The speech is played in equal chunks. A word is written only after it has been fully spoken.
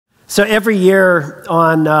So every year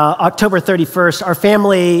on October 31st, our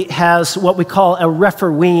family has what we call a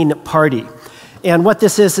Referween party. And what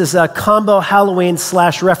this is a combo Halloween /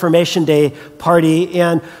 Reformation Day party.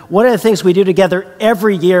 And one of the things we do together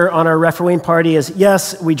every year on our Referween party is,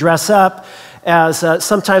 yes, we dress up as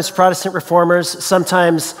sometimes Protestant reformers.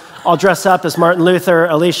 Sometimes I'll dress up as Martin Luther.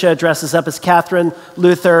 Alicia dresses up as Catherine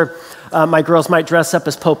Luther. My girls might dress up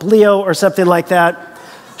as Pope Leo or something like that.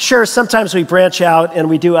 Sure, sometimes we branch out and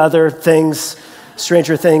we do other things,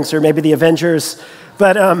 Stranger Things, or maybe the Avengers.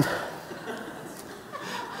 But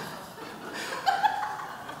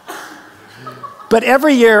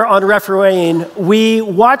every year on Referween, we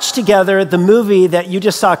watch together the movie that you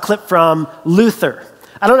just saw a clip from, Luther.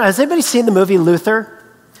 I don't know, has anybody seen the movie Luther?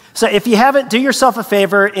 So if you haven't, do yourself a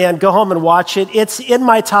favor and go home and watch it. It's in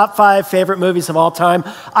my top 5 favorite movies of all time.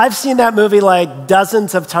 I've seen that movie like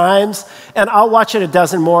dozens of times, and I'll watch it a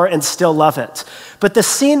dozen more and still love it. But the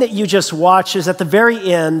scene that you just watched is at the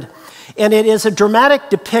very end, and it is a dramatic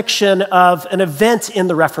depiction of an event in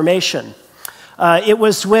the Reformation. It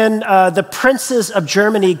was when the princes of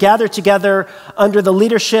Germany gathered together under the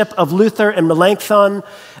leadership of Luther and Melanchthon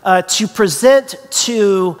to present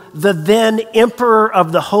to the then emperor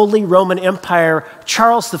of the Holy Roman Empire,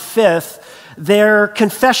 Charles V, their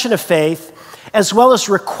confession of faith, as well as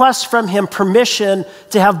request from him permission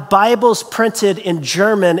to have Bibles printed in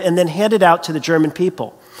German and then handed out to the German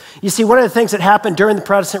people. You see, one of the things that happened during the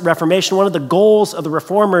Protestant Reformation, one of the goals of the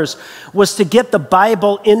reformers was to get the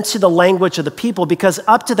Bible into the language of the people, because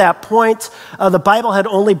up to that point, the Bible had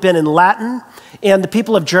only been in Latin, and the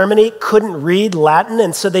people of Germany couldn't read Latin,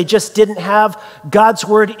 and so they just didn't have God's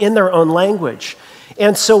word in their own language.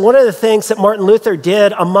 And so one of the things that Martin Luther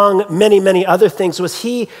did, among many, many other things, was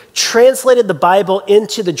he translated the Bible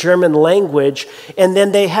into the German language, and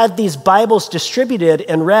then they had these Bibles distributed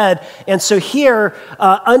and read. And so here,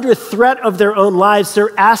 under threat of their own lives,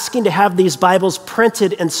 they're asking to have these Bibles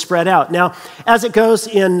printed and spread out. Now, as it goes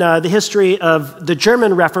in the history of the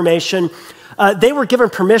German Reformation, they were given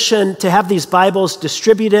permission to have these Bibles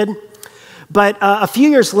distributed. But a few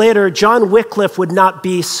years later, John Wycliffe would not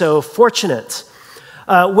be so fortunate.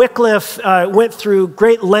 Wycliffe went through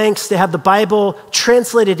great lengths to have the Bible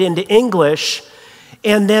translated into English,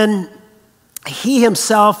 and then he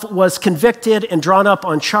himself was convicted and drawn up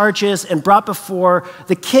on charges and brought before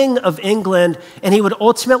the King of England, and he would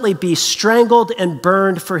ultimately be strangled and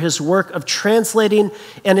burned for his work of translating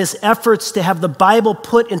and his efforts to have the Bible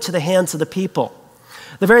put into the hands of the people.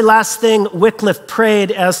 The very last thing Wycliffe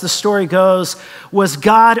prayed, as the story goes, was,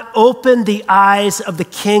 God, open the eyes of the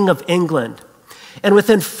King of England. And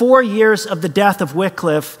within 4 years of the death of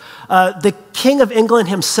Wycliffe, the King of England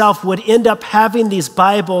himself would end up having these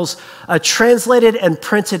Bibles translated and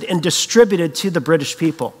printed and distributed to the British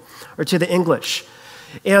people, or to the English.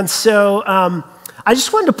 And so I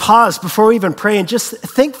just wanted to pause before we even pray and just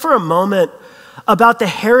think for a moment about the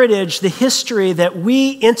heritage, the history that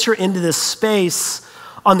we enter into this space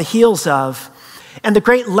on the heels of, and the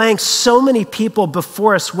great lengths so many people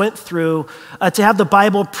before us went through to have the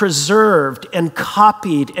Bible preserved and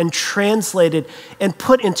copied and translated and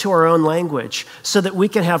put into our own language so that we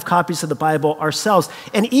can have copies of the Bible ourselves.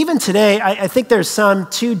 And even today, I think there's some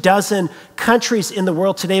 24 countries in the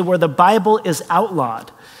world today where the Bible is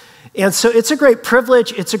outlawed. And so it's a great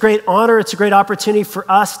privilege, it's a great honor, it's a great opportunity for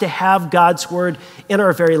us to have God's word in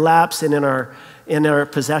our very laps and in our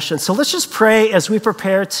possession. So let's just pray as we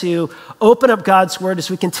prepare to open up God's word as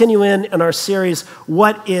we continue in our series,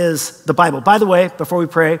 What is the Bible? By the way, before we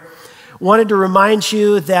pray, wanted to remind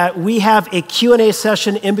you that we have a Q&A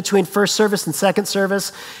session in between first service and second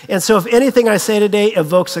service. And so if anything I say today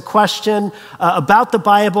evokes a question about the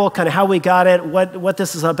Bible, kind of how we got it, what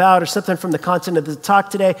this is about, or something from the content of the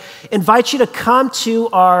talk today, invite you to come to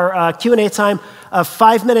our Q&A time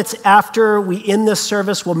 5 minutes after we end this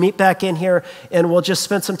service. We'll meet back in here and we'll just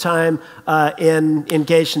spend some time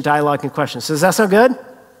engaged in dialogue and questions. So does that sound good?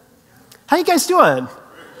 How you guys doing?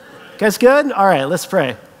 Guys good? All right, let's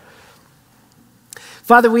pray.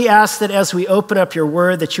 Father, we ask that as we open up your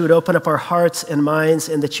word, that you would open up our hearts and minds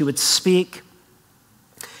and that you would speak,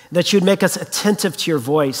 that you would make us attentive to your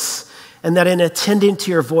voice, and that in attending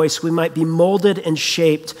to your voice, we might be molded and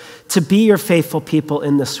shaped to be your faithful people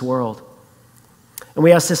in this world. And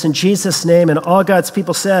we ask this in Jesus' name, and all God's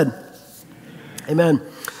people said, Amen.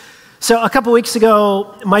 So a couple weeks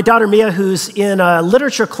ago, my daughter Mia, who's in a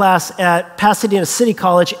literature class at Pasadena City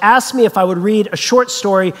College, asked me if I would read a short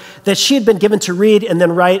story that she had been given to read and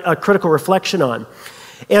then write a critical reflection on.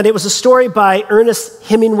 And it was a story by Ernest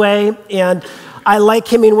Hemingway, and I like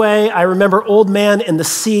Hemingway. I remember Old Man and the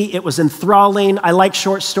Sea. It was enthralling. I like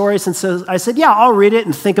short stories. And so I said, yeah, I'll read it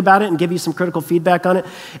and think about it and give you some critical feedback on it.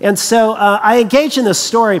 And so I engaged in this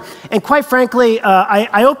story. And quite frankly,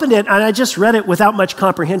 I opened it and I just read it without much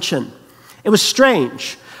comprehension. It was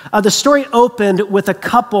strange. The story opened with a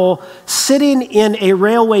couple sitting in a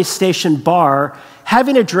railway station bar,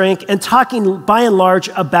 having a drink and talking by and large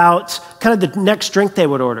about kind of the next drink they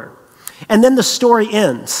would order. And then the story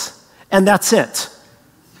ends. And that's it.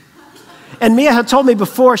 And Mia had told me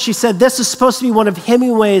before, she said, this is supposed to be one of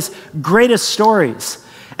Hemingway's greatest stories.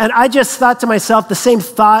 And I just thought to myself, the same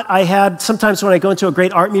thought I had sometimes when I go into a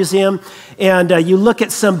great art museum and you look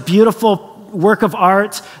at some beautiful work of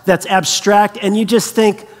art that's abstract and you just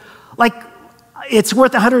think, like, it's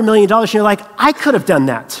worth $100 million. And you're like, I could have done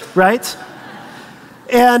that, right?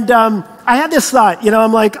 And I had this thought,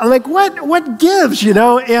 I'm like, what gives,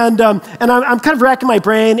 And I'm kind of racking my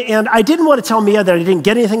brain, and I didn't want to tell Mia that I didn't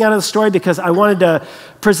get anything out of the story because I wanted to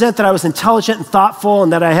present that I was intelligent and thoughtful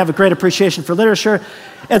and that I have a great appreciation for literature.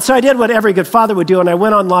 And so I did what every good father would do, and I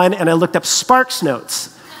went online and I looked up Sparks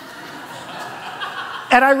Notes.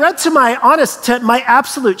 And I read to my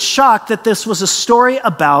absolute shock that this was a story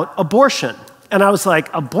about abortion. And I was like,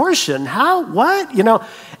 abortion? How? What?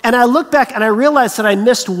 And I looked back and I realized that I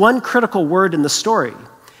missed one critical word in the story,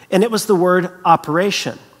 and it was the word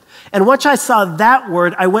operation. And once I saw that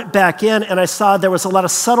word, I went back in and I saw there was a lot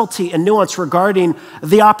of subtlety and nuance regarding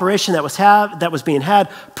the operation that was being had,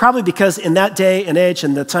 probably because in that day and age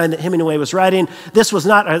and the time that Hemingway was writing, this was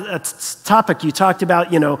not a topic you talked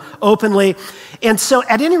about, openly. And so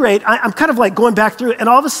at any rate, I'm kind of like going back through, and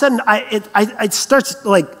all of a sudden it starts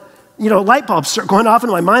like, light bulbs start going off in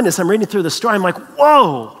my mind as I'm reading through the story. I'm like,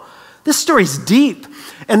 whoa, this story's deep.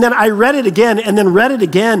 And then I read it again and then read it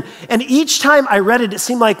again. And each time I read it, it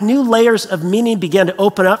seemed like new layers of meaning began to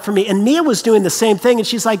open up for me. And Mia was doing the same thing. And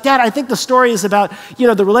she's like, Dad, I think the story is about,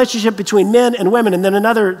 the relationship between men and women. And then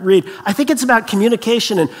another read, I think it's about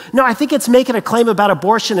communication. And no, I think it's making a claim about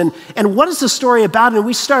abortion. And what is the story about? And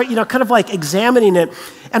we start, kind of like examining it.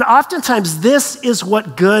 And oftentimes this is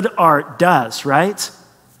what good art does, right?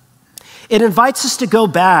 It invites us to go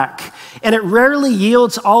back, and it rarely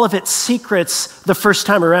yields all of its secrets the first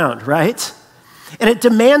time around, right? And it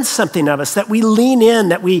demands something of us, that we lean in,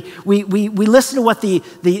 that we listen to what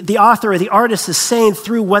the author or the artist is saying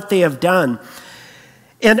through what they have done.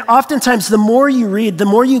 And oftentimes, the more you read, the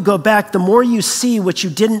more you go back, the more you see what you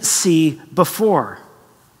didn't see before.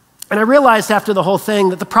 And I realized after the whole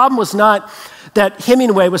thing that the problem was not that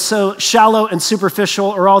Hemingway was so shallow and superficial,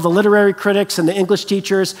 or all the literary critics and the English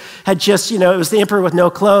teachers had just, it was the emperor with no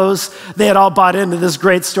clothes. They had all bought into this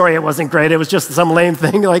great story. It wasn't great. It was just some lame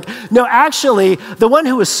thing. No, actually, the one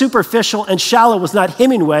who was superficial and shallow was not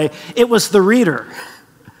Hemingway. It was the reader.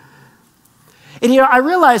 And, I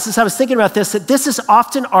realized as I was thinking about this, that this is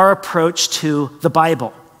often our approach to the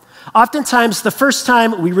Bible. Oftentimes, the first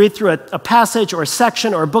time we read through a passage or a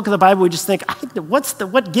section or a book of the Bible, we just think,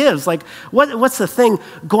 what gives? What's the thing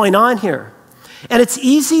going on here? And it's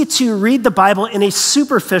easy to read the Bible in a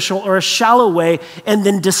superficial or a shallow way and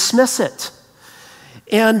then dismiss it.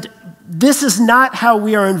 And this is not how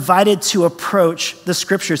we are invited to approach the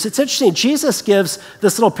scriptures. It's interesting. Jesus gives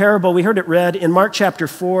this little parable. We heard it read in Mark chapter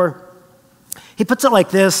 4. He puts it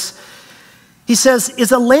like this. He says,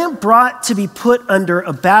 is a lamp brought to be put under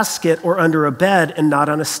a basket or under a bed and not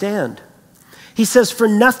on a stand? He says, for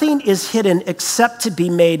nothing is hidden except to be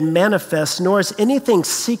made manifest, nor is anything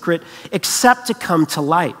secret except to come to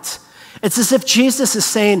light. It's as if Jesus is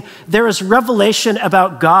saying there is revelation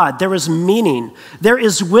about God, there is meaning, there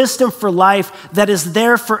is wisdom for life that is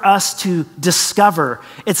there for us to discover.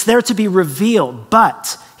 It's there to be revealed,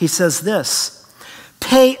 but he says this,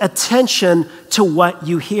 pay attention to what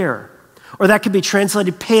you hear. Or that could be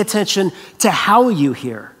translated, pay attention to how you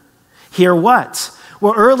hear. Hear what?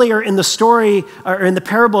 Well, earlier in the story, or in the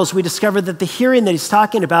parables, we discovered that the hearing that he's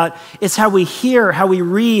talking about is how we hear, how we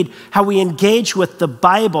read, how we engage with the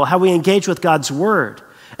Bible, how we engage with God's word.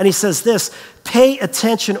 And he says this, pay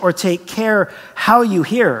attention or take care how you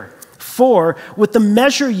hear. For with the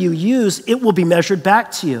measure you use, it will be measured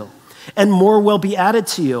back to you, and more will be added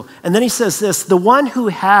to you. And then he says this, the one who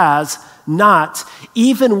has not,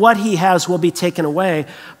 even what he has will be taken away.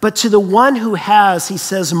 But to the one who has, he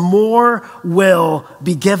says, more will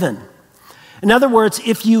be given. In other words,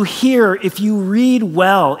 if you hear, if you read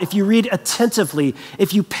well, if you read attentively,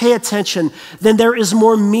 if you pay attention, then there is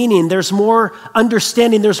more meaning, there's more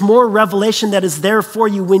understanding, there's more revelation that is there for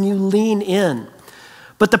you when you lean in.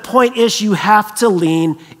 But the point is you have to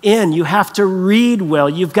lean in. You have to read well.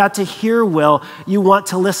 You've got to hear well. You want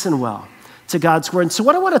to listen well. to God's word. And so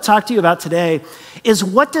what I want to talk to you about today is,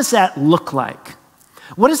 what does that look like?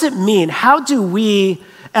 What does it mean? How do we,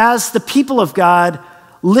 as the people of God,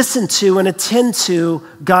 listen to and attend to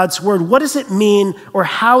God's word? What does it mean, or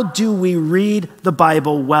how do we read the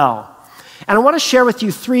Bible well? And I want to share with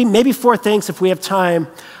you three, maybe four things if we have time,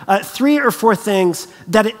 3 or 4 things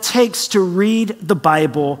that it takes to read the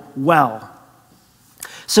Bible well.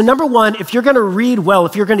 So number one, if you're going to read well,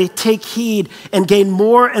 if you're going to take heed and gain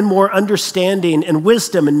more and more understanding and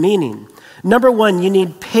wisdom and meaning, number one, you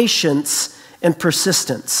need patience and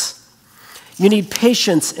persistence. You need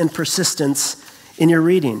patience and persistence in your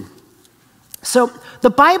reading. So the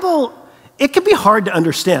Bible, it can be hard to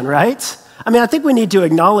understand, right? I mean, I think we need to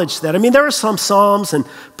acknowledge that. I mean, there are some Psalms and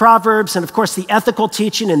Proverbs and, of course, the ethical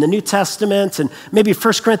teaching in the New Testament and maybe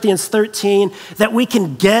 1 Corinthians 13 that we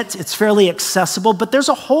can get. It's fairly accessible, but there's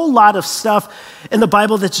a whole lot of stuff in the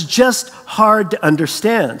Bible that's just hard to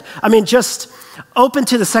understand. I mean, just open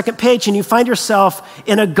to the second page and you find yourself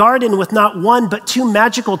in a garden with not one but 2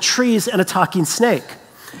 magical trees and a talking snake.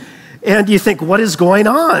 And you think, what is going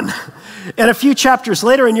on? And a few chapters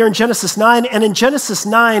later, and you're in Genesis 9, and in Genesis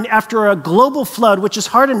 9, after a global flood, which is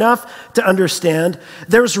hard enough to understand,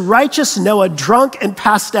 there's righteous Noah drunk and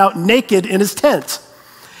passed out naked in his tent.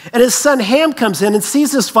 And his son Ham comes in and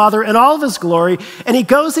sees his father in all of his glory, and he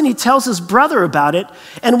goes and he tells his brother about it.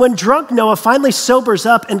 And when drunk Noah finally sobers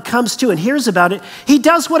up and comes to and hears about it, he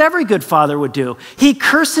does what every good father would do. He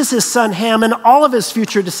curses his son Ham and all of his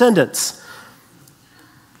future descendants.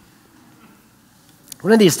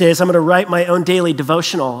 One of these days, I'm going to write my own daily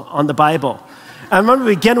devotional on the Bible. I'm going to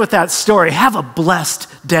begin with that story. Have a blessed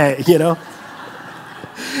day, you know?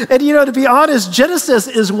 And, you know, to be honest, Genesis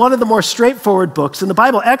is one of the more straightforward books in the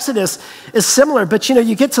Bible. Exodus is similar, but, you know,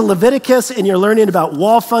 you get to Leviticus and you're learning about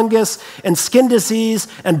wall fungus and skin disease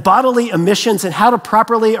and bodily emissions and how to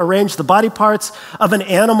properly arrange the body parts of an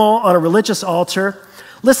animal on a religious altar.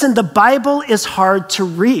 Listen, the Bible is hard to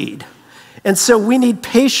read, and so we need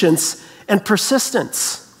patience and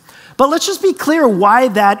persistence. But let's just be clear why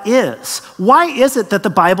that is. Why is it that the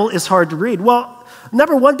Bible is hard to read? Well,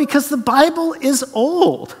 number one, because the Bible is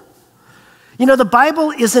old. You know, the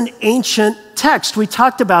Bible is an ancient text. We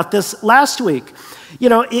talked about this last week. You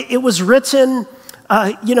know, it was written,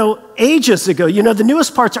 ages ago. You know, the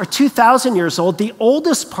newest parts are 2,000 years old. The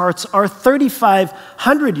oldest parts are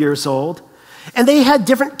 3,500 years old. And they had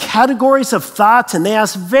different categories of thought, and they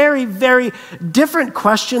asked very, very different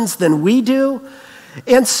questions than we do.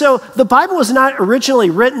 And so the Bible was not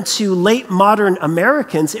originally written to late modern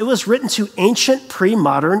Americans. It was written to ancient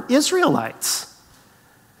pre-modern Israelites.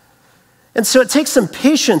 And so it takes some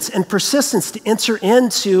patience and persistence to enter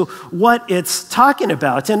into what it's talking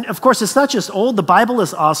about. And of course, it's not just old, the Bible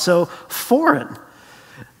is also foreign.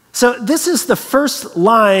 So this is the first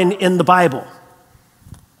line in the Bible.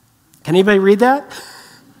 Can anybody read that?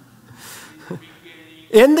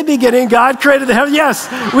 In the beginning, God created the heaven. Yes,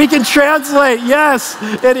 we can translate, yes,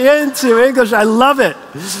 it into English. I love it.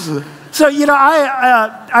 So, you know,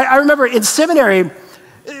 I remember in seminary,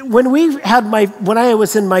 when I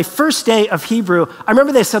was in my first day of Hebrew, I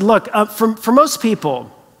remember they said, look, for most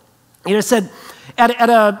people, you know, said at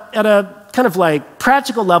a kind of like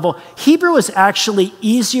practical level, Hebrew is actually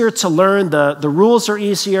easier to learn. The rules are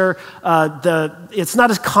easier. It's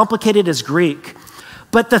not as complicated as Greek.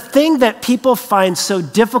 But the thing that people find so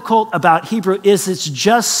difficult about Hebrew is it's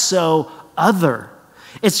just so other.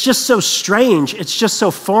 It's just so strange. It's just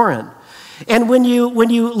so foreign. And when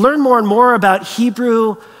you learn more and more about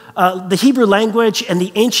Hebrew, the Hebrew language and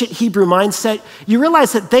the ancient Hebrew mindset, you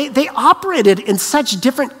realize that they operated in such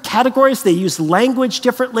different categories. They use language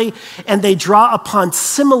differently, and they draw upon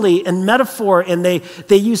simile and metaphor, and they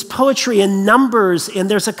use poetry and numbers, and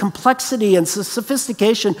there's a complexity and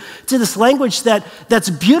sophistication to this language that's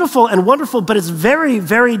beautiful and wonderful, but it's very,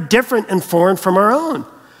 very different and foreign from our own.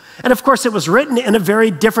 And of course, it was written in a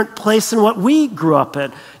very different place than what we grew up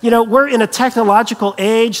in. You know, we're in a technological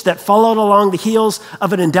age that followed along the heels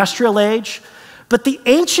of an industrial age. But the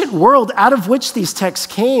ancient world out of which these texts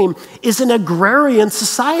came is an agrarian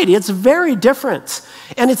society. It's very different.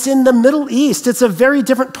 And it's in the Middle East. It's a very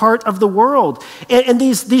different part of the world. And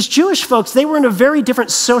these Jewish folks, they were in a very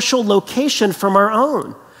different social location from our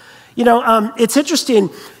own. You know, it's interesting,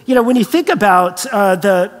 you know, when you think about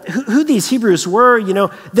who these Hebrews were, you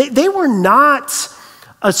know, they were not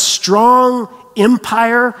a strong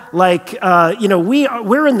empire like,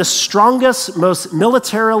 we're in the strongest, most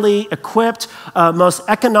militarily equipped, most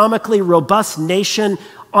economically robust nation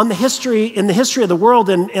in the history of the world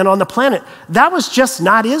and on the planet. That was just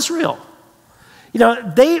not Israel. You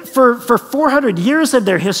know, for 400 years of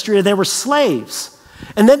their history, they were slaves.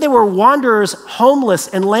 And then they were wanderers, homeless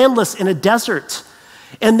and landless in a desert.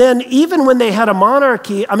 And then even when they had a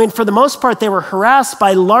monarchy, for the most part, they were harassed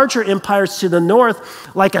by larger empires to the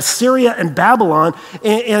north, like Assyria and Babylon,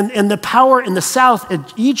 and the power in the south,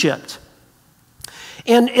 Egypt.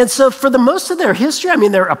 And so for the most of their history,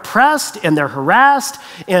 they're oppressed and they're harassed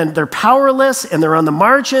and they're powerless and they're on the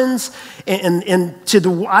margins, and to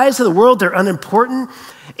the eyes of the world, they're unimportant.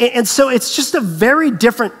 And so it's just a very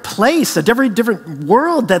different place, a very different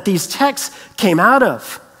world that these texts came out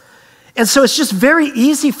of. And so it's just very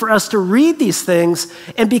easy for us to read these things,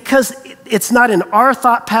 and because it's not in our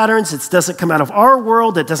thought patterns, it doesn't come out of our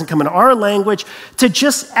world, it doesn't come in our language, to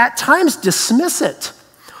just at times dismiss it.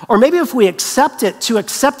 Or maybe if we accept it, to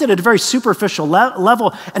accept it at a very superficial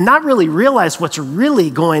level and not really realize what's really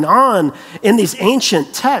going on in these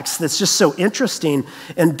ancient texts that's just so interesting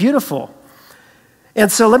and beautiful.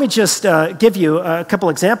 And so let me just give you a couple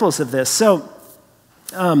examples of this. So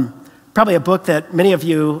probably a book that many of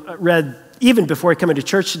you read even before coming to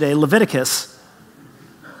church today, Leviticus.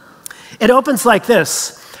 It opens like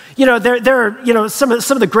this. There are some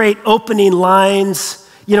of the great opening lines,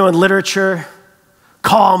 in literature.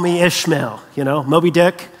 Call me Ishmael, Moby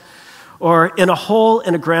Dick. Or in a hole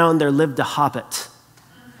in the ground there lived a hobbit.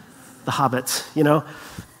 The hobbits,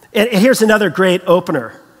 And here's another great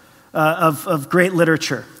opener of great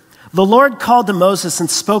literature. The Lord called to Moses and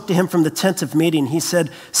spoke to him from the tent of meeting. He said,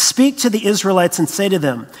 speak to the Israelites and say to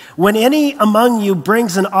them, when any among you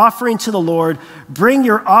brings an offering to the Lord, bring as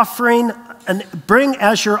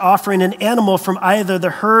your offering an animal from either the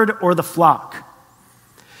herd or the flock.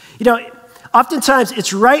 Oftentimes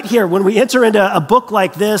it's right here when we enter into a book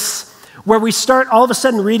like this where we start all of a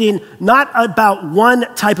sudden reading not about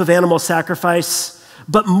one type of animal sacrifice,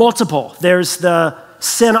 but multiple. There's the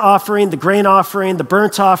sin offering, the grain offering, the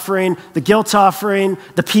burnt offering, the guilt offering,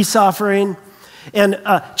 the peace offering. And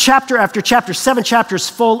chapter after chapter, 7 chapters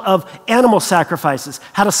full of animal sacrifices.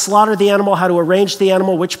 How to slaughter the animal, how to arrange the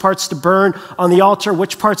animal, which parts to burn on the altar,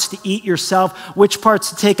 which parts to eat yourself, which parts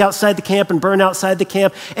to take outside the camp and burn outside the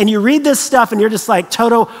camp. And you read this stuff and you're just like,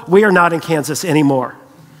 Toto, we are not in Kansas anymore.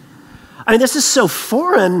 This is so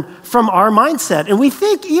foreign from our mindset. And we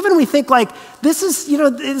think like, this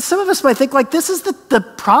is, some of us might think like, this is the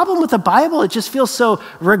problem with the Bible. It just feels so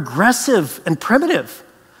regressive and primitive.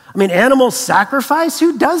 Animal sacrifice?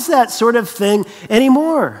 Who does that sort of thing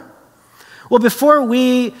anymore? Well, before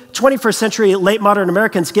we 21st century late modern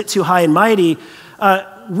Americans get too high and mighty,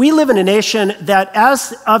 we live in a nation that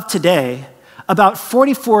as of today, about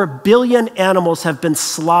 44 billion animals have been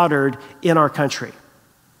slaughtered in our country.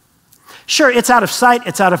 Sure, it's out of sight,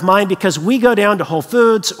 it's out of mind, because we go down to Whole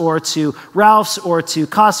Foods or to Ralph's or to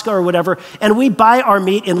Costco or whatever, and we buy our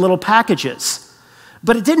meat in little packages.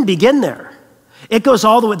 But it didn't begin there. It goes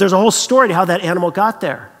all the way, there's a whole story to how that animal got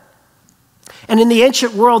there. And in the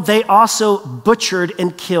ancient world, they also butchered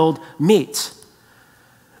and killed meat.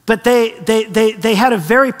 But they had a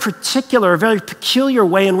very particular, very peculiar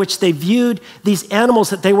way in which they viewed these animals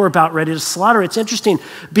that they were about ready to slaughter. It's interesting.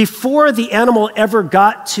 Before the animal ever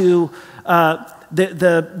got to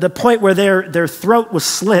the point where their throat was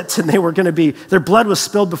slit and their blood was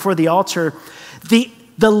spilled before the altar,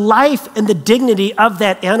 the life and the dignity of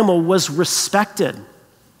that animal was respected.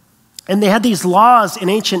 And they had these laws in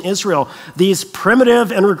ancient Israel, these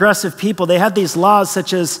primitive and regressive people. They had these laws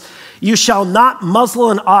such as, you shall not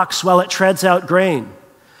muzzle an ox while it treads out grain.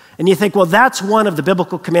 And you think, well, that's one of the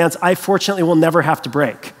biblical commands I fortunately will never have to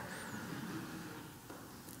break.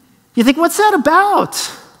 You think, what's that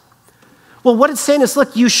about? Well, what it's saying is,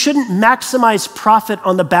 look, you shouldn't maximize profit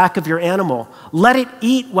on the back of your animal. Let it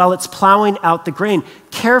eat while it's plowing out the grain.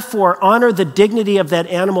 Care for, honor the dignity of that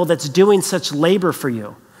animal that's doing such labor for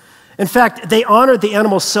you. In fact, they honored the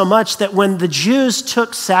animals so much that when the Jews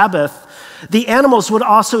took Sabbath, the animals would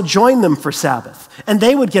also join them for Sabbath, and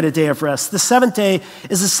they would get a day of rest. The seventh day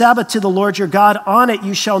is a Sabbath to the Lord your God. On it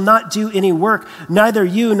you shall not do any work, neither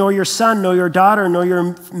you, nor your son, nor your daughter, nor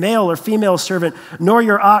your male or female servant, nor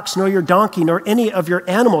your ox, nor your donkey, nor any of your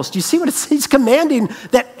animals. Do you see what it's? He's commanding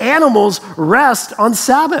that animals rest on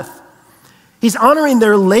Sabbath. He's honoring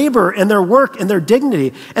their labor and their work and their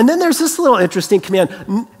dignity. And then there's this little interesting command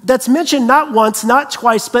that's mentioned not once, not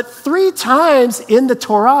twice, but 3 times in the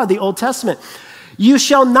Torah, the Old Testament. You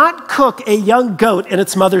shall not cook a young goat in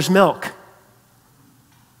its mother's milk.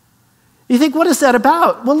 You think, what is that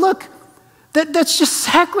about? Well, look, that's just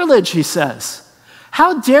sacrilege, he says.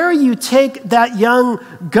 How dare you take that young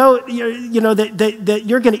goat, that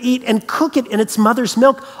you're going to eat and cook it in its mother's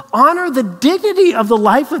milk? Honor the dignity of the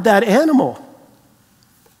life of that animal.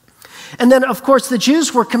 And then, of course, the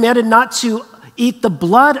Jews were commanded not to eat the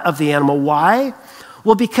blood of the animal. Why?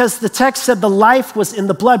 Well, because the text said the life was in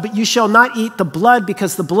the blood, but you shall not eat the blood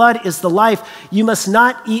because the blood is the life. You must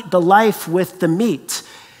not eat the life with the meat.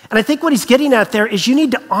 And I think what he's getting at there is you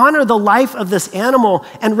need to honor the life of this animal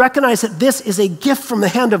and recognize that this is a gift from the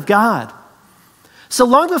hand of God. So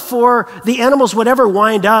long before the animals would ever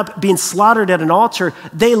wind up being slaughtered at an altar,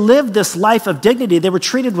 they lived this life of dignity. They were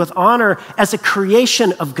treated with honor as a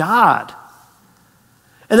creation of God.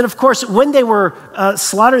 And then, of course, when they were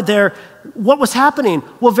slaughtered there, what was happening?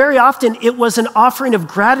 Well, very often it was an offering of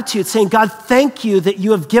gratitude, saying, God, thank you that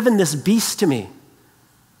you have given this beast to me.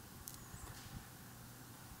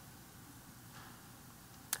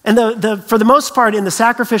 And for the most part, in the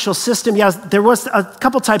sacrificial system, yes, there was a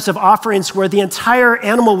couple types of offerings where the entire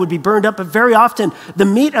animal would be burned up, but very often the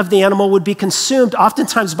meat of the animal would be consumed,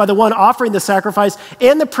 oftentimes by the one offering the sacrifice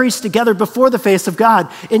and the priest together before the face of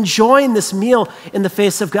God, enjoying this meal in the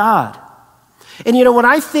face of God. And when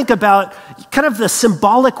I think about kind of the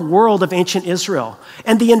symbolic world of ancient Israel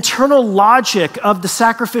and the internal logic of the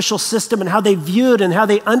sacrificial system and how they viewed and how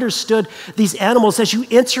they understood these animals, as you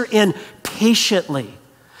enter in patiently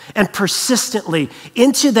and persistently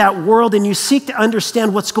into that world and you seek to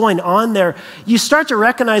understand what's going on there, you start to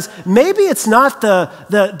recognize maybe it's not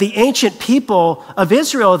the ancient people of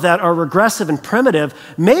Israel that are regressive and primitive.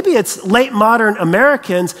 Maybe it's late modern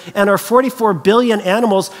Americans and our 44 billion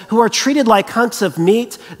animals who are treated like hunks of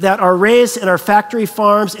meat that are raised in our factory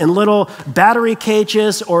farms in little battery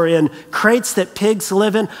cages or in crates that pigs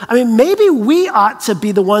live in. I mean, maybe we ought to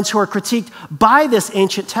be the ones who are critiqued by this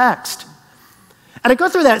ancient text. And I go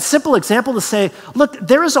through that simple example to say, look,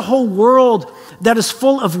 there is a whole world that is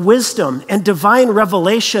full of wisdom and divine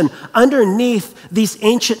revelation underneath these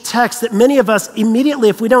ancient texts that many of us immediately,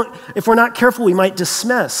 if we're not careful, we might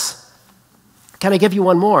dismiss. Can I give you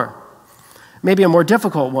one more? Maybe a more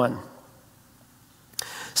difficult one.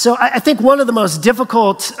 So I think one of the most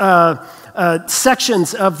difficult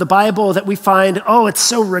sections of the Bible that we find, it's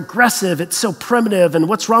so regressive, it's so primitive, and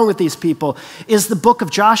what's wrong with these people, is the book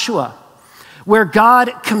of Joshua, where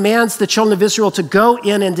God commands the children of Israel to go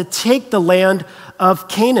in and to take the land of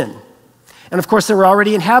Canaan. And of course, there were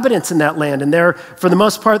already inhabitants in that land, and for the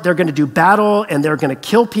most part, they're going to do battle, and they're going to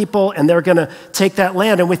kill people, and they're going to take that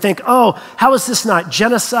land. And we think, how is this not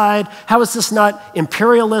genocide? How is this not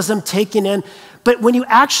imperialism taking in? But when you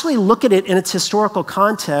actually look at it in its historical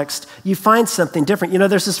context, you find something different.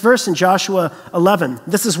 There's this verse in Joshua 11.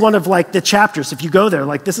 This is one of the chapters. If you go there,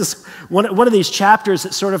 this is one of these chapters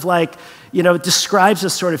that sort of describes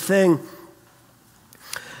this sort of thing.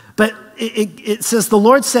 But it says, the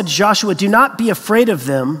Lord said to Joshua, do not be afraid of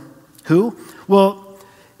them. Who? Well,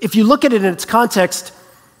 if you look at it in its context,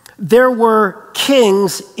 there were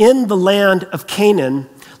kings in the land of Canaan,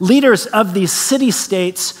 leaders of these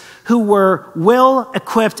city-states who were well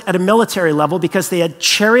equipped at a military level because they had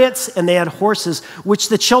chariots and they had horses, which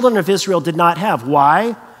the children of Israel did not have.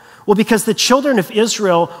 Why? Well, because the children of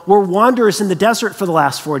Israel were wanderers in the desert for the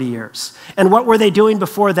last 40 years. And what were they doing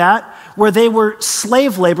before that? Where they were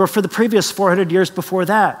slave labor for the previous 400 years before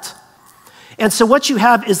that. And so what you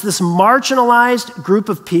have is this marginalized group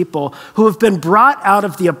of people who have been brought out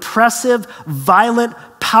of the oppressive, violent,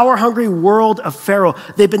 power-hungry world of Pharaoh.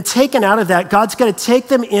 They've been taken out of that. God's going to take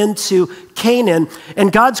them into Canaan,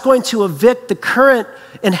 and God's going to evict the current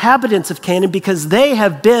inhabitants of Canaan because they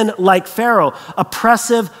have been like Pharaoh,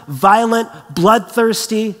 oppressive, violent,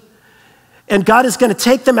 bloodthirsty. And God is going to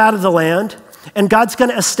take them out of the land, and God's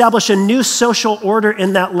going to establish a new social order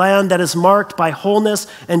in that land that is marked by wholeness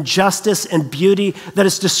and justice and beauty that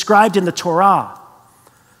is described in the Torah.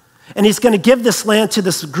 And he's going to give this land to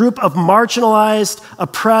this group of marginalized,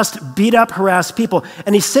 oppressed, beat up, harassed people.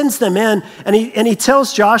 And he sends them in, and he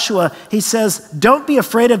tells Joshua, he says, don't be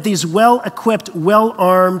afraid of these well-equipped,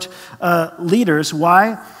 well-armed leaders.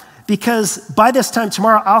 Why? Because by this time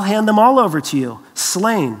tomorrow, I'll hand them all over to you,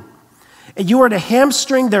 slain. And you are to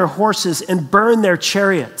hamstring their horses and burn their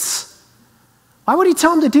chariots. Why would he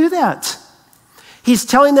tell them to do that? He's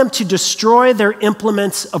telling them to destroy their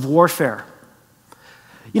implements of warfare.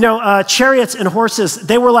 Chariots and horses,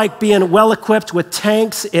 they were like being well-equipped with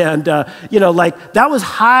tanks and, that was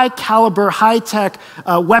high-caliber, high-tech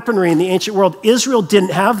weaponry in the ancient world. Israel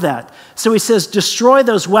didn't have that. So he says, destroy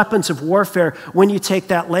those weapons of warfare when you take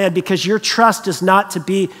that land because your trust is not to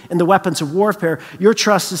be in the weapons of warfare. Your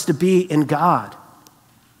trust is to be in God.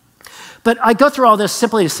 But I go through all this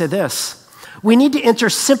simply to say this. We need to enter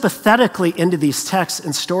sympathetically into these texts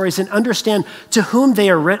and stories and understand to whom they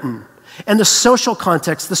are written. and the social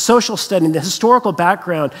context, the social studying, the historical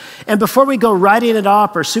background. And before we go writing it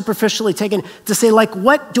up or superficially taking to say, like,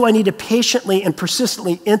 what do I need to patiently and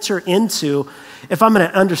persistently enter into if I'm going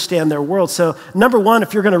to understand their world? So number one,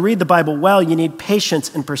 if you're going to read the Bible well, you need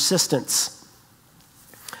patience and persistence.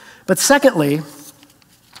 But secondly,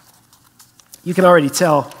 you can already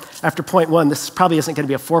tell after point one, this probably isn't going to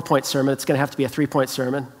be a 4-point sermon. It's going to have to be a 3-point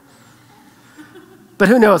sermon. But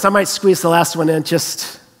who knows? I might squeeze the last one in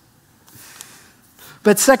just...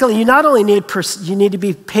 But secondly, you not only need to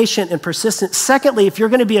be patient and persistent. Secondly, if you're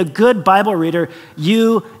going to be a good Bible reader,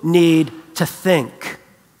 you need to think.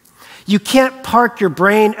 You can't park your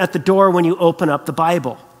brain at the door when you open up the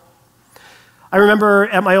Bible. I remember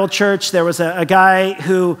at my old church, there was a guy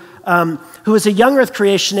who was a young earth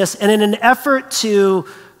creationist, and in an effort to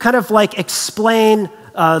kind of like explain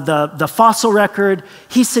the fossil record,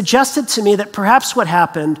 he suggested to me that perhaps what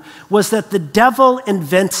happened was that the devil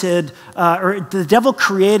invented, or the devil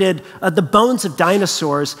created the bones of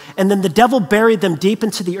dinosaurs, and then the devil buried them deep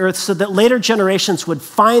into the earth so that later generations would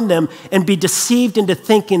find them and be deceived into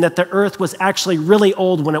thinking that the earth was actually really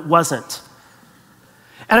old when it wasn't.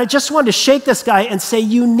 And I just wanted to shake this guy and say,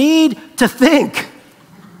 you need to think.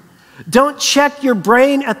 Don't check your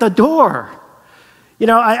brain at the door. You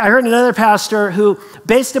know, I heard another pastor who,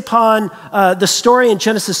 based upon the story in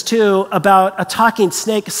Genesis 2 about a talking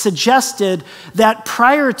snake, suggested that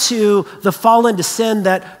prior to the fall into sin,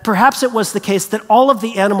 that perhaps it was the case that all of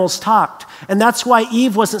the animals talked. And that's why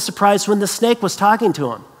Eve wasn't surprised when the snake was talking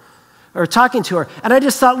to him, or talking to her. And I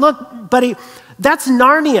just thought, look, buddy, that's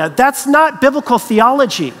Narnia. That's not biblical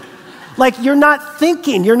theology. Like, you're not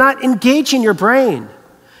thinking, you're not engaging your brain.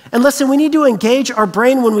 And listen, we need to engage our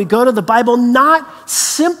brain when we go to the Bible, not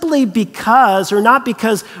simply because, or not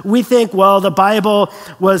because we think, well, the Bible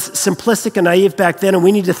was simplistic and naive back then, and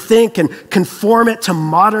we need to think and conform it to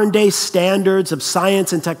modern day standards of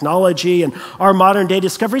science and technology and our modern day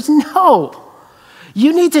discoveries. No.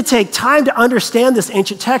 You need to take time to understand this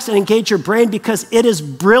ancient text and engage your brain because it is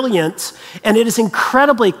brilliant and it is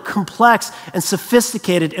incredibly complex and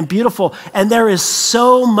sophisticated and beautiful, and there is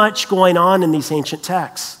so much going on in these ancient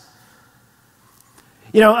texts.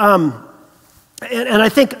 You know, and I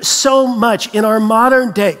think so much in our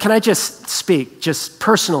modern day, can I just speak, just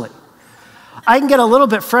personally? I can get a little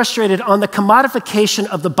bit frustrated on the commodification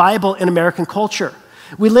of the Bible in American culture.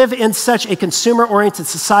 We live in such a consumer-oriented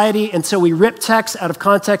society, and so we rip texts out of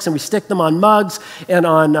context and we stick them on mugs and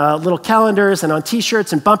on little calendars and on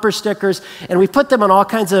t-shirts and bumper stickers, and we put them on all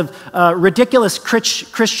kinds of ridiculous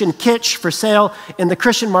Christian kitsch for sale in the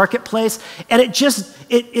Christian marketplace, and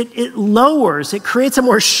it lowers, it creates a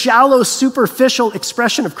more shallow, superficial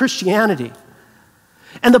expression of Christianity.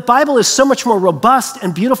 And the Bible is so much more robust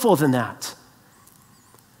and beautiful than that.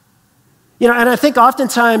 You know, and I think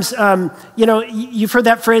oftentimes, you know, you've heard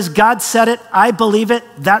that phrase, God said it, I believe it,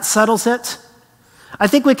 that settles it. I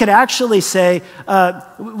think we could actually say,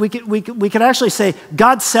 we could actually say,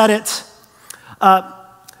 God said it,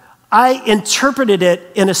 I interpreted it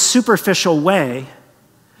in a superficial way,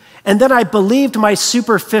 and then I believed my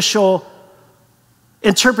superficial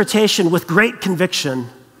interpretation with great conviction,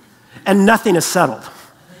 and nothing is settled.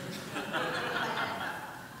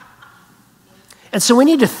 And so we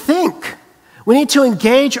need to think. We need to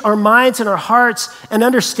engage our minds and our hearts and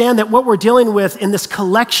understand that what we're dealing with in this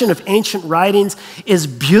collection of ancient writings is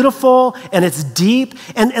beautiful and it's deep.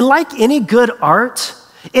 And like any good art,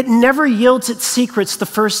 it never yields its secrets the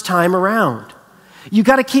first time around. You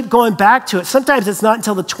got to keep going back to it. Sometimes it's not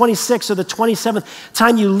until the 26th or the 27th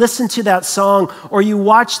time you listen to that song or you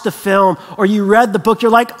watch the film or you read the book,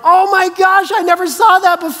 you're like, oh my gosh, I never saw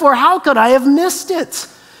that before. How could I have missed it?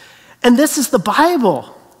 And this is the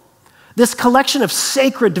Bible. This collection of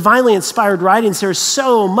sacred, divinely inspired writings, there's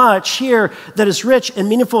so much here that is rich and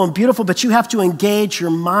meaningful and beautiful, but you have to engage your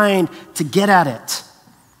mind to get at it.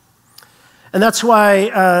 And that's why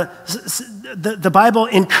the Bible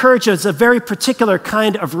encourages a very particular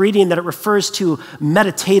kind of reading that it refers to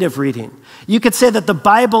meditative reading. You could say that the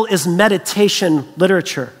Bible is meditation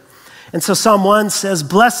literature. And so Psalm 1 says,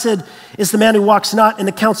 blessed is the man who walks not in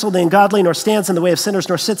the counsel of the ungodly, nor stands in the way of sinners,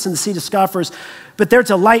 nor sits in the seat of scoffers, but their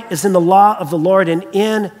delight is in the law of the Lord, and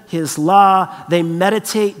in his law they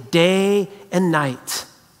meditate day and night.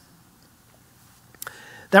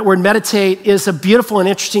 That word meditate is a beautiful and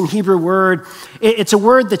interesting Hebrew word. It's a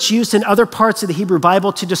word that's used in other parts of the Hebrew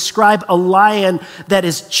Bible to describe a lion that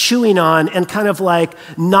is chewing on and kind of like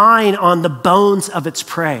gnawing on the bones of its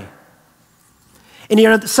prey. And you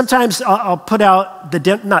know, sometimes I'll put out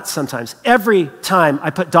not sometimes, every time I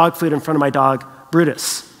put dog food in front of my dog,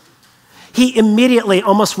 Brutus, he immediately,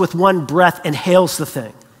 almost with one breath, inhales the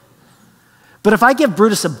thing. But if I give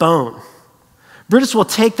Brutus a bone, Brutus will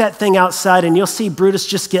take that thing outside and you'll see Brutus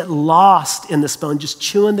just get lost in this bone, just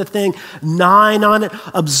chewing the thing, gnawing on it,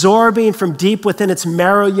 absorbing from deep within its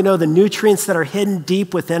marrow, the nutrients that are hidden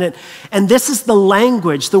deep within it. And this is the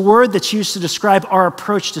language, the word that's used to describe our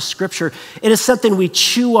approach to Scripture. It is something we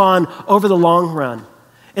chew on over the long run.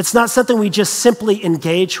 It's not something we just simply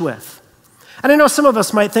engage with. And I know some of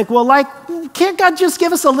us might think, well, can't God just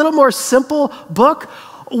give us a little more simple book?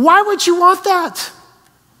 Why would you want that?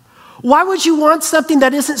 Why would you want something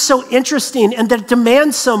that isn't so interesting and that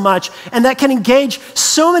demands so much and that can engage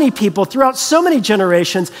so many people throughout so many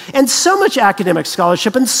generations and so much academic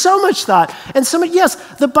scholarship and so much thought and yes,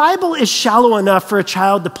 the Bible is shallow enough for a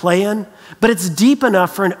child to play in, but it's deep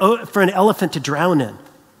enough for an elephant to drown in.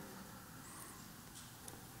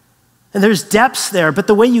 And there's depths there, but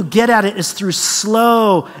the way you get at it is through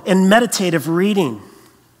slow and meditative reading.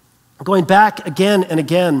 Going back again and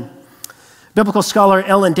again. Biblical scholar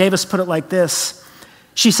Ellen Davis put it like this.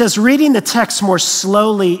 She says, reading the text more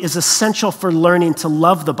slowly is essential for learning to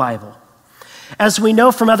love the Bible. As we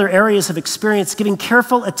know from other areas of experience, giving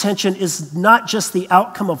careful attention is not just the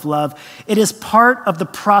outcome of love, it is part of the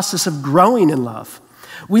process of growing in love.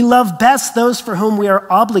 We love best those for whom we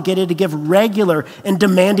are obligated to give regular and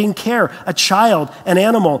demanding care, a child, an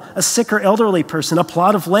animal, a sick or elderly person, a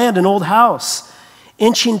plot of land, an old house.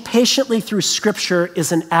 Inching patiently through Scripture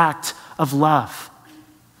is an act of love.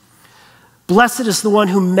 Blessed is the one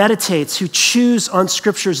who meditates, who chews on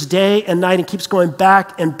Scriptures day and night and keeps going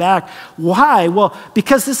back and back. Why? Well,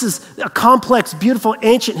 because this is a complex, beautiful,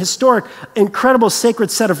 ancient, historic, incredible,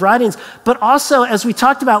 sacred set of writings. But also, as we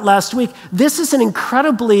talked about last week, this is an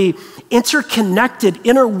incredibly interconnected,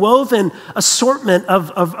 interwoven assortment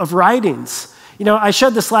of writings. I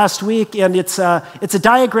showed this last week, and it's a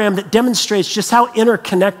diagram that demonstrates just how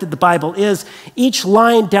interconnected the Bible is. Each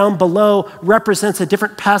line down below represents a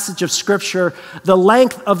different passage of Scripture. The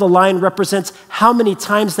length of the line represents how many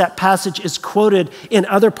times that passage is quoted in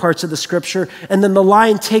other parts of the Scripture, and then the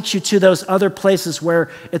line takes you to those other places where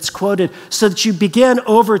it's quoted, so that you begin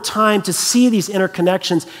over time to see these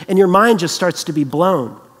interconnections, and your mind just starts to be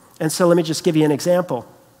blown. And so let me just give you an example.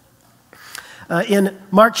 In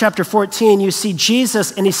Mark chapter 14, you see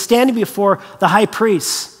Jesus, and he's standing before the high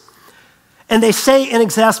priest. And they say in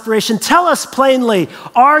exasperation, "Tell us plainly,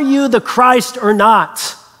 are you the Christ or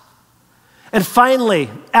not?" And finally,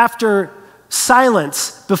 after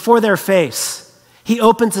silence before their face, he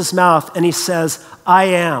opens his mouth and he says, "I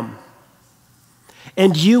am.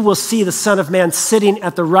 And you will see the Son of Man sitting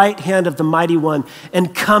at the right hand of the Mighty One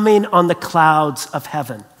and coming on the clouds of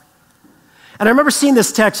heaven." And I remember seeing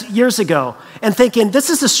this text years ago and thinking,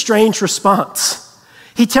 this is a strange response.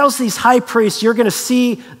 He tells these high priests, you're going to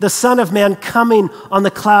see the Son of Man coming on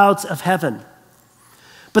the clouds of heaven.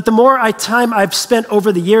 But the more time I've spent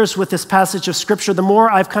over the years with this passage of Scripture, the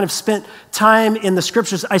more I've kind of spent time in the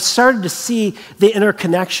Scriptures, I started to see the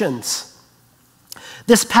interconnections.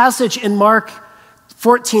 This passage in Mark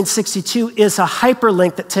 14:62 is a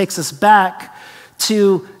hyperlink that takes us back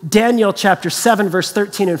to Daniel chapter 7, verse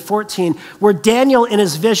 13 and 14, where Daniel in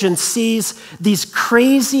his vision sees these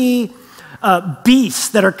crazy beasts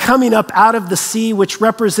that are coming up out of the sea, which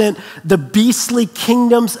represent the beastly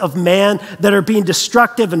kingdoms of man that are being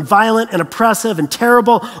destructive and violent and oppressive and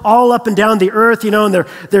terrible all up and down the earth, and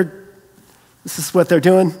they're this is what they're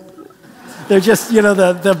doing. They're just,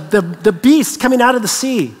 the beast coming out of the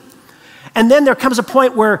sea. And then there comes a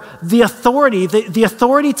point where the authority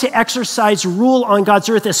to exercise rule on God's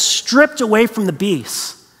earth is stripped away from the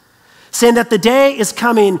beasts, saying that the day is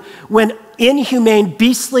coming when inhumane,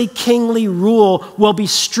 beastly, kingly rule will be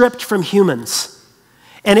stripped from humans.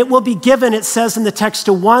 And it will be given, it says in the text,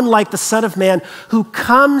 to one like the Son of Man who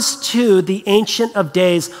comes to the Ancient of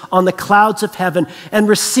Days on the clouds of heaven and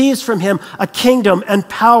receives from him a kingdom and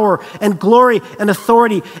power and glory and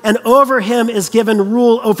authority, and over him is given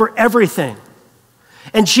rule over everything.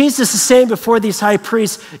 And Jesus is saying before these high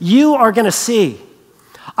priests, you are going to see,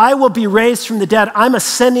 I will be raised from the dead. I'm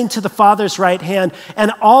ascending to the Father's right hand,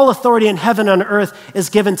 and all authority in heaven and on earth is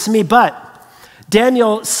given to me. But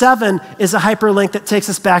Daniel 7 is a hyperlink that takes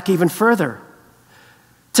us back even further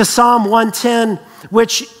to Psalm 110,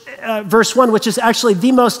 verse 1, which is actually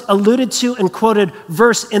the most alluded to and quoted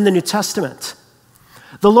verse in the New Testament.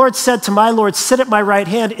 The Lord said to my Lord, sit at my right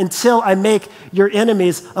hand until I make your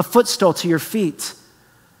enemies a footstool to your feet.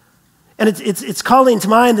 And it's calling to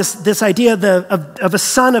mind this idea of a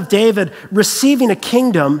son of David receiving a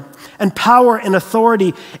kingdom and power and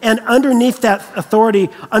authority, and underneath that authority,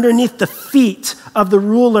 underneath the feet of the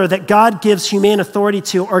ruler that God gives humane authority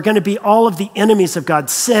to, are going to be all of the enemies of God,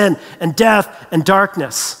 sin and death and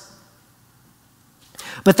darkness.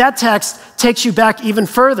 But that text takes you back even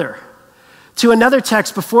further to another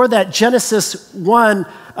text before that, Genesis 1.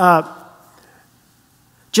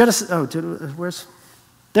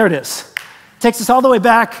 There it is. Takes us all the way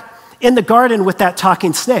back in the garden with that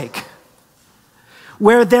talking snake,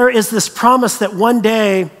 where there is this promise that one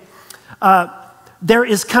day there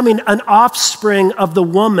is coming an offspring of the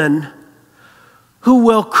woman who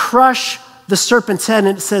will crush the serpent's head.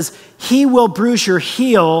 And it says, he will bruise your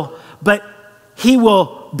heel, but he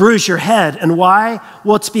will bruise your head. And why?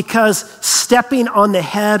 Well, it's because stepping on the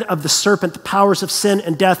head of the serpent, the powers of sin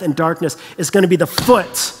and death and darkness, is going to be the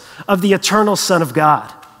foot of the eternal Son of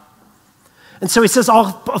God. And so he says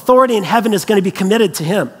all authority in heaven is going to be committed to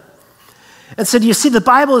him. And so do you see, the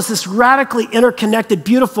Bible is this radically interconnected,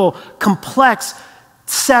 beautiful, complex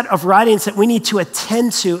set of writings that we need to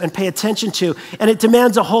attend to and pay attention to. And it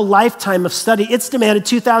demands a whole lifetime of study. It's demanded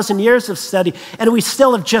 2,000 years of study, and we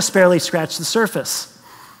still have just barely scratched the surface.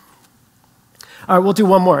 All right, we'll do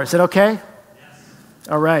one more. Is it okay? Yes.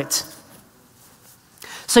 All right.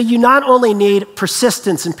 So you not only need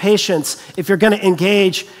persistence and patience if you're going to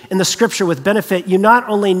engage in the scripture with benefit, you not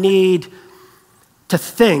only need to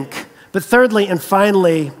think, but thirdly and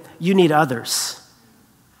finally, you need others.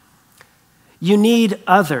 You need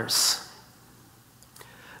others.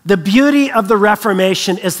 The beauty of the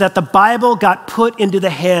Reformation is that the Bible got put into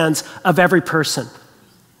the hands of every person.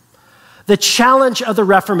 The challenge of the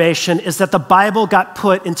Reformation is that the Bible got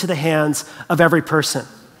put into the hands of every person.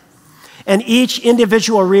 And each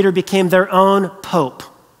individual reader became their own pope,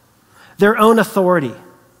 their own authority.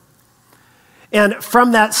 And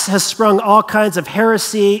from that has sprung all kinds of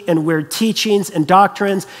heresy and weird teachings and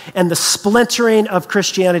doctrines and the splintering of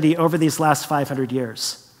Christianity over these last 500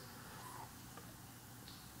 years.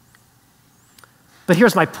 But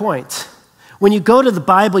here's my point. When you go to the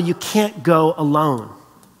Bible, you can't go alone.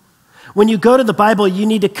 When you go to the Bible, you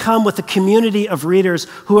need to come with a community of readers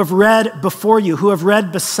who have read before you, who have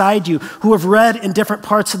read beside you, who have read in different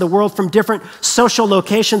parts of the world from different social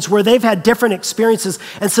locations where they've had different experiences.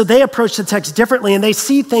 And so they approach the text differently, and they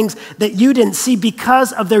see things that you didn't see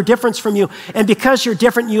because of their difference from you. And because you're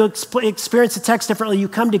different, you experience the text differently. You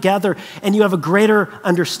come together and you have a greater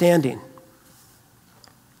understanding.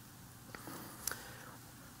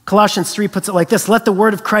 Colossians 3 puts it like this: let the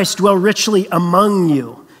word of Christ dwell richly among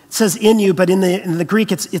you. It says in you, but in the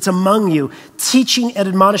Greek, it's among you, teaching and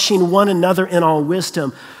admonishing one another in all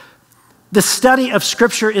wisdom. The study of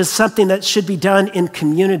Scripture is something that should be done in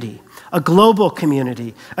community, a global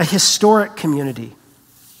community, a historic community.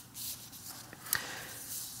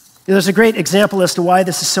 There's a great example as to why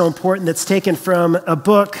this is so important that's taken from a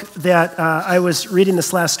book that I was reading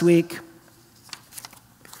this last week.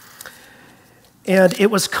 And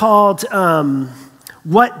it was called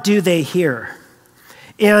What Do They Hear?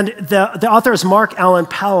 And the author is Mark Allen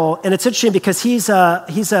Powell, and it's interesting because he's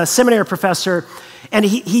a seminary professor, and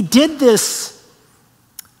he did this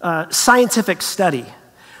scientific study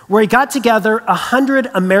where he got together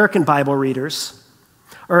 100 American Bible readers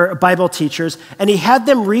or Bible teachers, and he had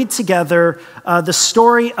them read together the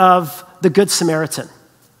story of the Good Samaritan.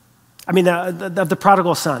 The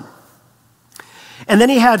prodigal son. And then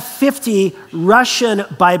he had 50 Russian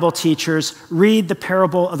Bible teachers read the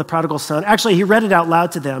parable of the prodigal son. Actually, he read it out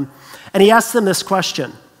loud to them, and he asked them this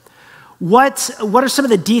question: What are some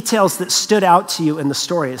of the details that stood out to you in the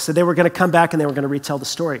story? So they were going to come back and they were going to retell the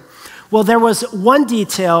story. Well, there was one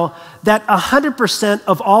detail that 100%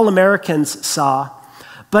 of all Americans saw,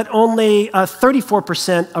 but only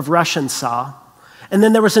 34% of Russians saw. And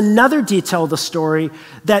then there was another detail of the story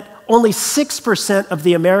that only 6% of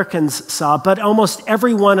the Americans saw, but almost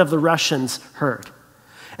every one of the Russians heard.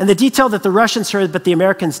 And the detail that the Russians heard, but the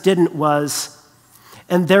Americans didn't, was,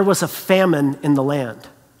 and there was a famine in the land.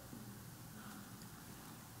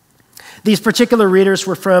 These particular readers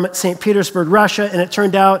were from St. Petersburg, Russia, and it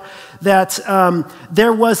turned out that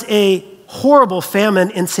there was a horrible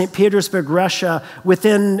famine in St. Petersburg, Russia,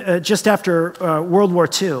 within just after World War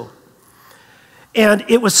II. And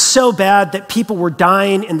it was so bad that people were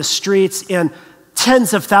dying in the streets, and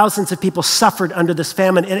tens of thousands of people suffered under this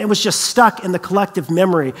famine, and it was just stuck in the collective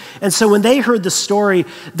memory. And so when they heard the story,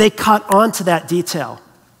 they caught on to that detail.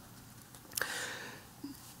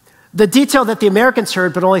 The detail that the Americans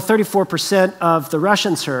heard, but only 34% of the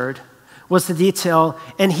Russians heard, was the detail,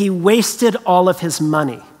 and he wasted all of his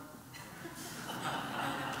money.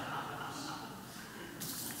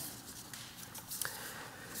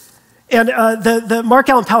 And the Mark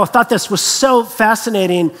Allen Powell thought this was so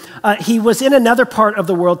fascinating. He was in another part of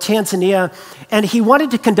the world, Tanzania, and he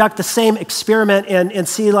wanted to conduct the same experiment and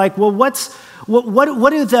see, like, well, What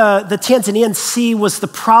do the Tanzanians see was the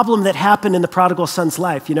problem that happened in the prodigal son's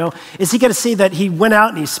life, Is he going to see that he went out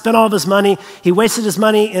and he spent all of his money, he wasted his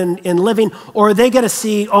money in living, or are they going to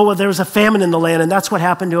see, oh, well, there was a famine in the land and that's what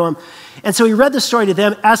happened to him? And so he read the story to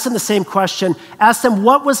them, asked them the same question, asked them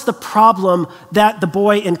what was the problem that the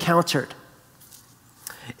boy encountered.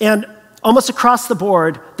 And almost across the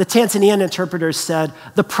board, the Tanzanian interpreters said,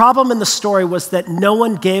 the problem in the story was that no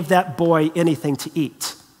one gave that boy anything to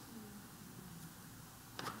eat.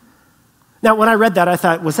 Now, when I read that, I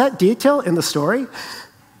thought, was that detail in the story?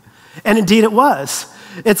 And indeed it was.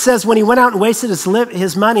 It says when he went out and wasted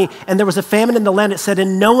his money and there was a famine in the land, it said,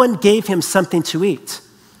 and no one gave him something to eat.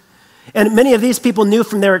 And many of these people knew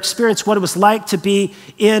from their experience what it was like to be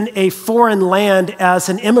in a foreign land as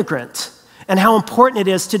an immigrant and how important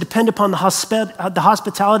it is to depend upon the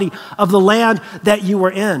hospitality of the land that you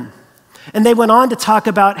were in. And they went on to talk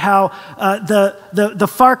about how the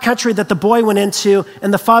far country that the boy went into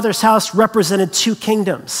and the father's house represented two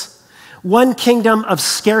kingdoms. One kingdom of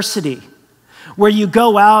scarcity, where you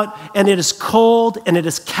go out and it is cold and it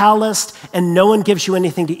is calloused and no one gives you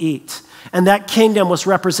anything to eat. And that kingdom was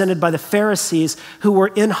represented by the Pharisees, who were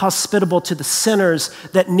inhospitable to the sinners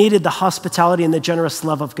that needed the hospitality and the generous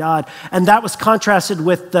love of God. And that was contrasted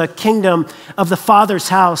with the kingdom of the Father's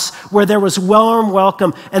house, where there was warm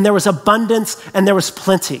welcome and there was abundance and there was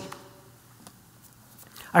plenty.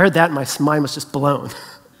 I heard that and my mind was just blown.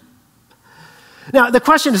 Now, the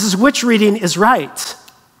question is which reading is right?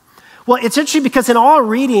 Well, it's interesting because in all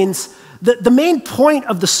readings, the main point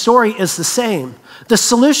of the story is the same. The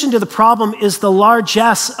solution to the problem is the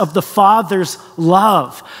largesse of the Father's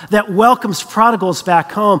love that welcomes prodigals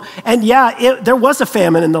back home. And there was a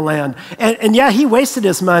famine in the land. And he wasted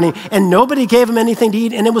his money and nobody gave him anything to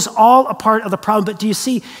eat. And it was all a part of the problem. But do you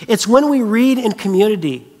see, it's when we read in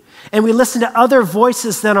community and we listen to other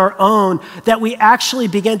voices than our own that we actually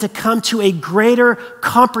begin to come to a greater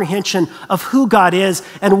comprehension of who God is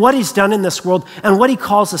and what he's done in this world and what he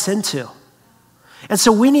calls us into. And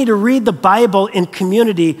so we need to read the Bible in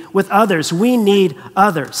community with others. We need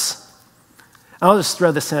others. I'll just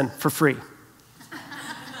throw this in for free.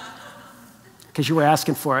 Because you were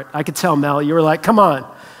asking for it. I could tell, Mel, you were like, come on.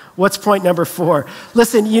 What's point number 4?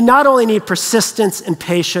 Listen, you not only need persistence and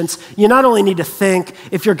patience, you not only need to think,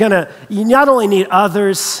 you not only need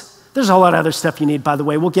others. There's a whole lot of other stuff you need, by the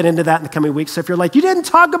way. We'll get into that in the coming weeks. So if you're like, you didn't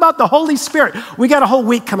talk about the Holy Spirit, we got a whole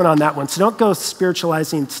week coming on that one. So don't go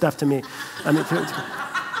spiritualizing stuff to me.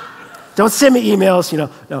 Don't send me emails,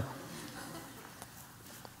 no.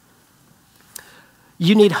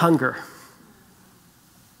 You need hunger.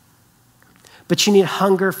 But you need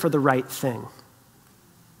hunger for the right thing.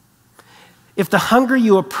 If the hunger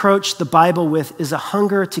you approach the Bible with is a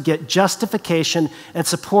hunger to get justification and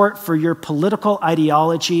support for your political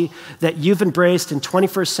ideology that you've embraced in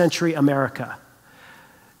 21st century America,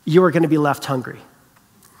 you are going to be left hungry.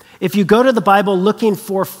 If you go to the Bible looking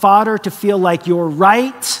for fodder to feel like you're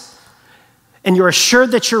right and you're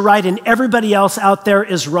assured that you're right and everybody else out there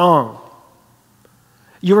is wrong,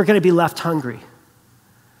 you are going to be left hungry.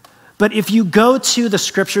 But if you go to the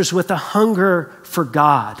scriptures with a hunger for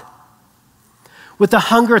God, with a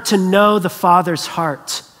hunger to know the Father's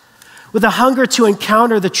heart, with a hunger to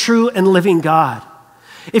encounter the true and living God.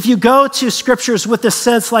 If you go to scriptures with this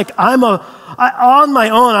sense like, on my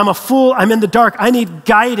own, I'm a fool, I'm in the dark, I need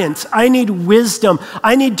guidance, I need wisdom,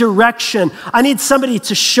 I need direction, I need somebody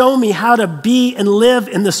to show me how to be and live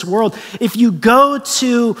in this world. If you go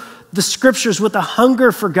to the scriptures with a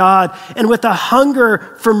hunger for God and with a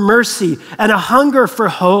hunger for mercy and a hunger for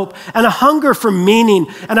hope and a hunger for meaning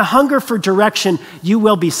and a hunger for direction, you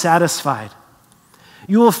will be satisfied.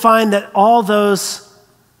 You will find that all those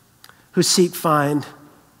who seek find,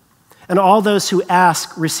 and all those who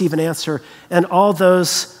ask receive an answer, and all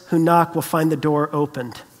those who knock will find the door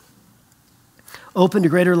opened. Open to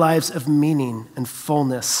greater lives of meaning and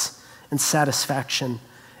fullness and satisfaction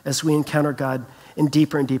as we encounter God in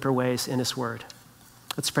deeper and deeper ways in his word.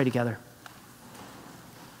 Let's pray together.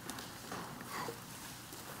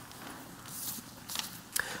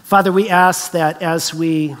 Father, we ask that as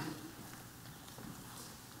we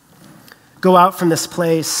go out from this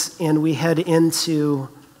place and we head into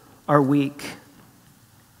our week,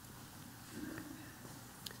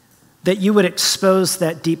 that you would expose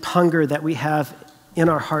that deep hunger that we have in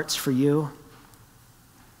our hearts for you.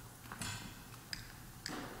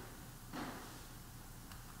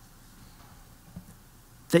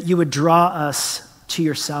 That you would draw us to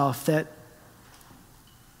yourself, that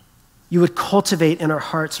you would cultivate in our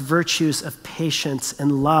hearts virtues of patience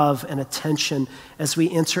and love and attention as we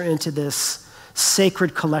enter into this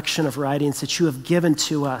sacred collection of writings that you have given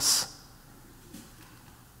to us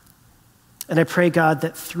And I pray, God,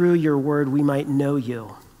 that through your word we might know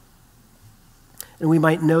you, and we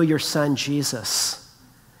might know your Son, Jesus,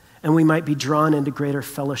 and we might be drawn into greater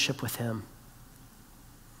fellowship with him.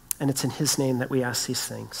 And it's in his name that we ask these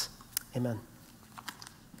things. Amen.